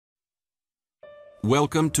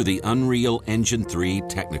Welcome to the Unreal Engine 3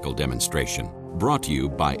 technical demonstration, brought to you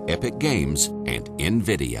by Epic Games and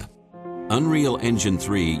NVIDIA. Unreal Engine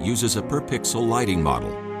 3 uses a per-pixel lighting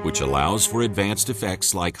model, which allows for advanced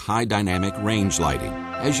effects like high dynamic range lighting,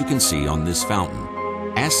 as you can see on this fountain.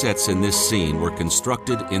 Assets in this scene were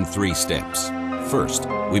constructed in 3 steps. First,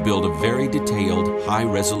 we build a very detailed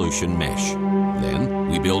high-resolution mesh. Then,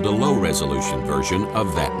 we build a low-resolution version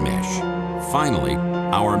of that mesh. Finally,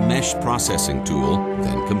 our mesh processing tool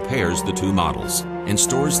then compares the 2 models and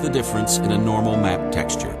stores the difference in a normal map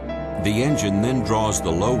texture. The engine then draws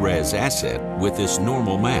the low-res asset with this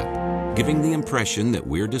normal map, giving the impression that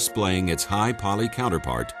we're displaying its high-poly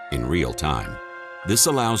counterpart in real time. This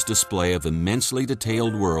allows display of immensely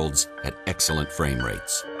detailed worlds at excellent frame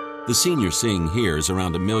rates. The scene you're seeing here is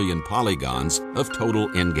around 1 million polygons of total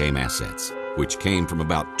in-game assets, which came from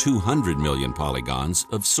about 200 million polygons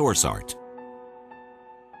of source art.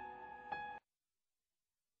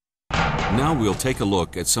 Now we'll take a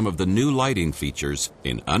look at some of the new lighting features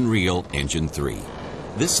in Unreal Engine 3.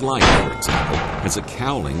 This light, for example, has a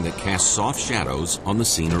cowling that casts soft shadows on the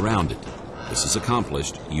scene around it. This is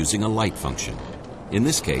accomplished using a light function. In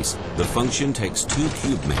this case, the function takes 2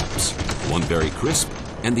 cube maps, one very crisp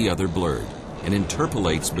and the other blurred, and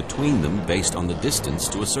interpolates between them based on the distance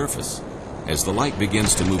to a surface. As the light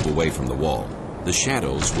begins to move away from the wall, the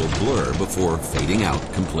shadows will blur before fading out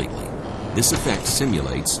completely. This effect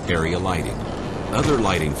simulates area lighting. Other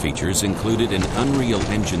lighting features included in Unreal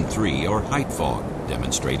Engine 3 are height fog,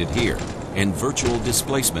 demonstrated here, and virtual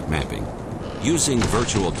displacement mapping. Using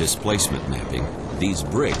virtual displacement mapping, these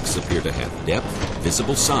bricks appear to have depth,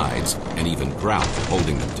 visible sides, and even grout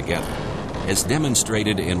holding them together. As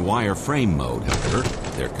demonstrated in wireframe mode, however,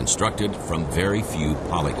 they're constructed from very few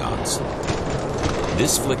polygons.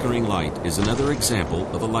 This flickering light is another example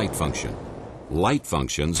of a light function. Light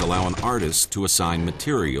functions allow an artist to assign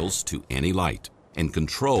materials to any light and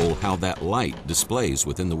control how that light displays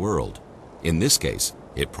within the world. In this case,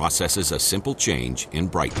 it processes a simple change in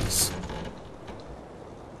brightness.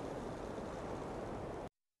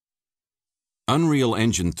 Unreal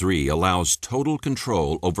Engine 3 allows total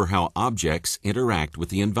control over how objects interact with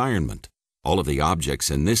the environment. All of the objects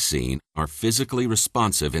in this scene are physically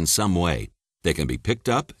responsive in some way. They can be picked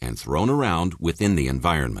up and thrown around within the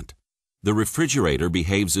environment. The refrigerator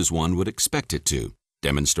behaves as one would expect it to,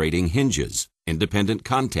 demonstrating hinges, independent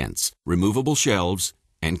contents, removable shelves,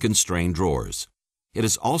 and constrained drawers. It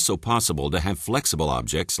is also possible to have flexible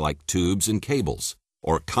objects like tubes and cables,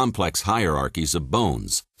 or complex hierarchies of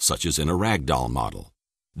bones, such as in a ragdoll model.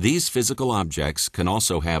 These physical objects can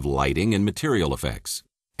also have lighting and material effects,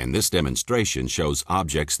 and this demonstration shows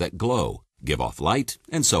objects that glow, give off light,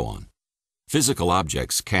 and so on. Physical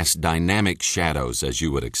objects cast dynamic shadows as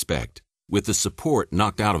you would expect. With the support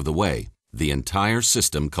knocked out of the way, the entire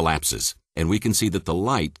system collapses, and we can see that the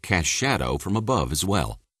light casts shadow from above as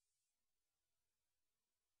well.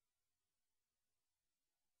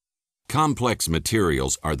 Complex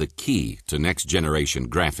materials are the key to next-generation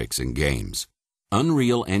graphics in games.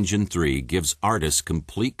 Unreal Engine 3 gives artists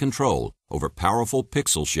complete control over powerful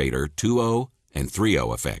pixel shader 2.0 and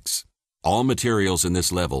 3.0 effects. All materials in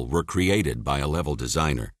this level were created by a level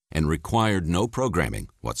designer and required no programming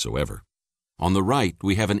whatsoever. On the right,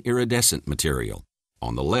 we have an iridescent material.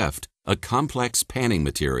 On the left, a complex panning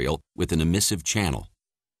material with an emissive channel.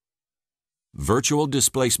 Virtual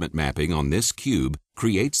displacement mapping on this cube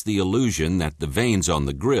creates the illusion that the veins on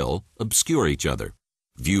the grill obscure each other.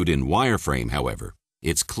 Viewed in wireframe, however,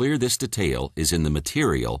 it's clear this detail is in the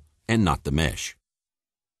material and not the mesh.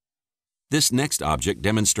 This next object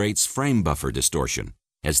demonstrates frame buffer distortion.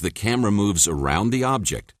 As the camera moves around the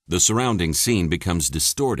object, the surrounding scene becomes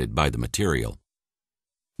distorted by the material.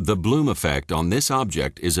 The bloom effect on this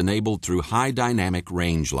object is enabled through high dynamic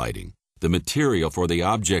range lighting. The material for the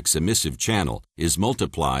object's emissive channel is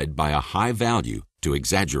multiplied by a high value to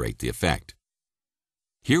exaggerate the effect.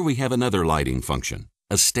 Here we have another lighting function,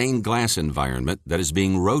 a stained glass environment that is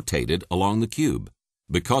being rotated along the cube.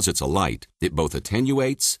 Because it's a light, it both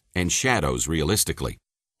attenuates and shadows realistically.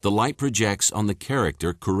 The light projects on the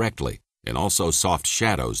character correctly and also soft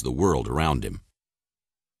shadows the world around him.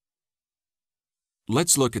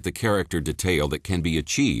 Let's look at the character detail that can be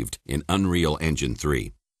achieved in Unreal Engine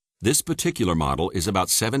 3. This particular model is about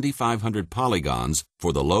 7,500 polygons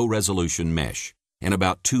for the low-resolution mesh and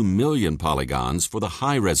about 2 million polygons for the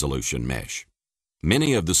high-resolution mesh.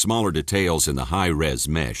 Many of the smaller details in the high-res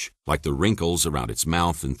mesh, like the wrinkles around its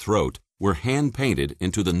mouth and throat, were hand-painted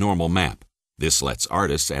into the normal map. This lets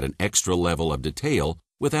artists add an extra level of detail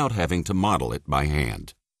without having to model it by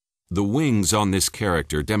hand. The wings on this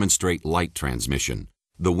character demonstrate light transmission.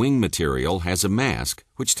 The wing material has a mask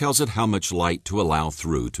which tells it how much light to allow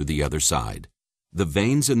through to the other side. The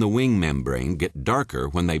veins in the wing membrane get darker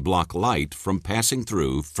when they block light from passing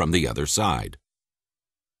through from the other side.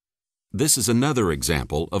 This is another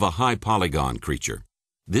example of a high polygon creature.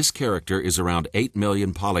 This character is around 8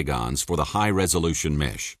 million polygons for the high-resolution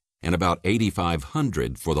mesh and about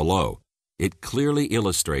 8,500 for the low. It clearly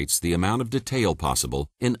illustrates the amount of detail possible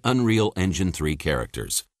in Unreal Engine 3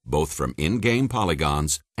 characters, both from in-game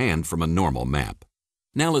polygons and from a normal map.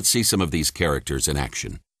 Now let's see some of these characters in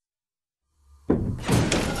action.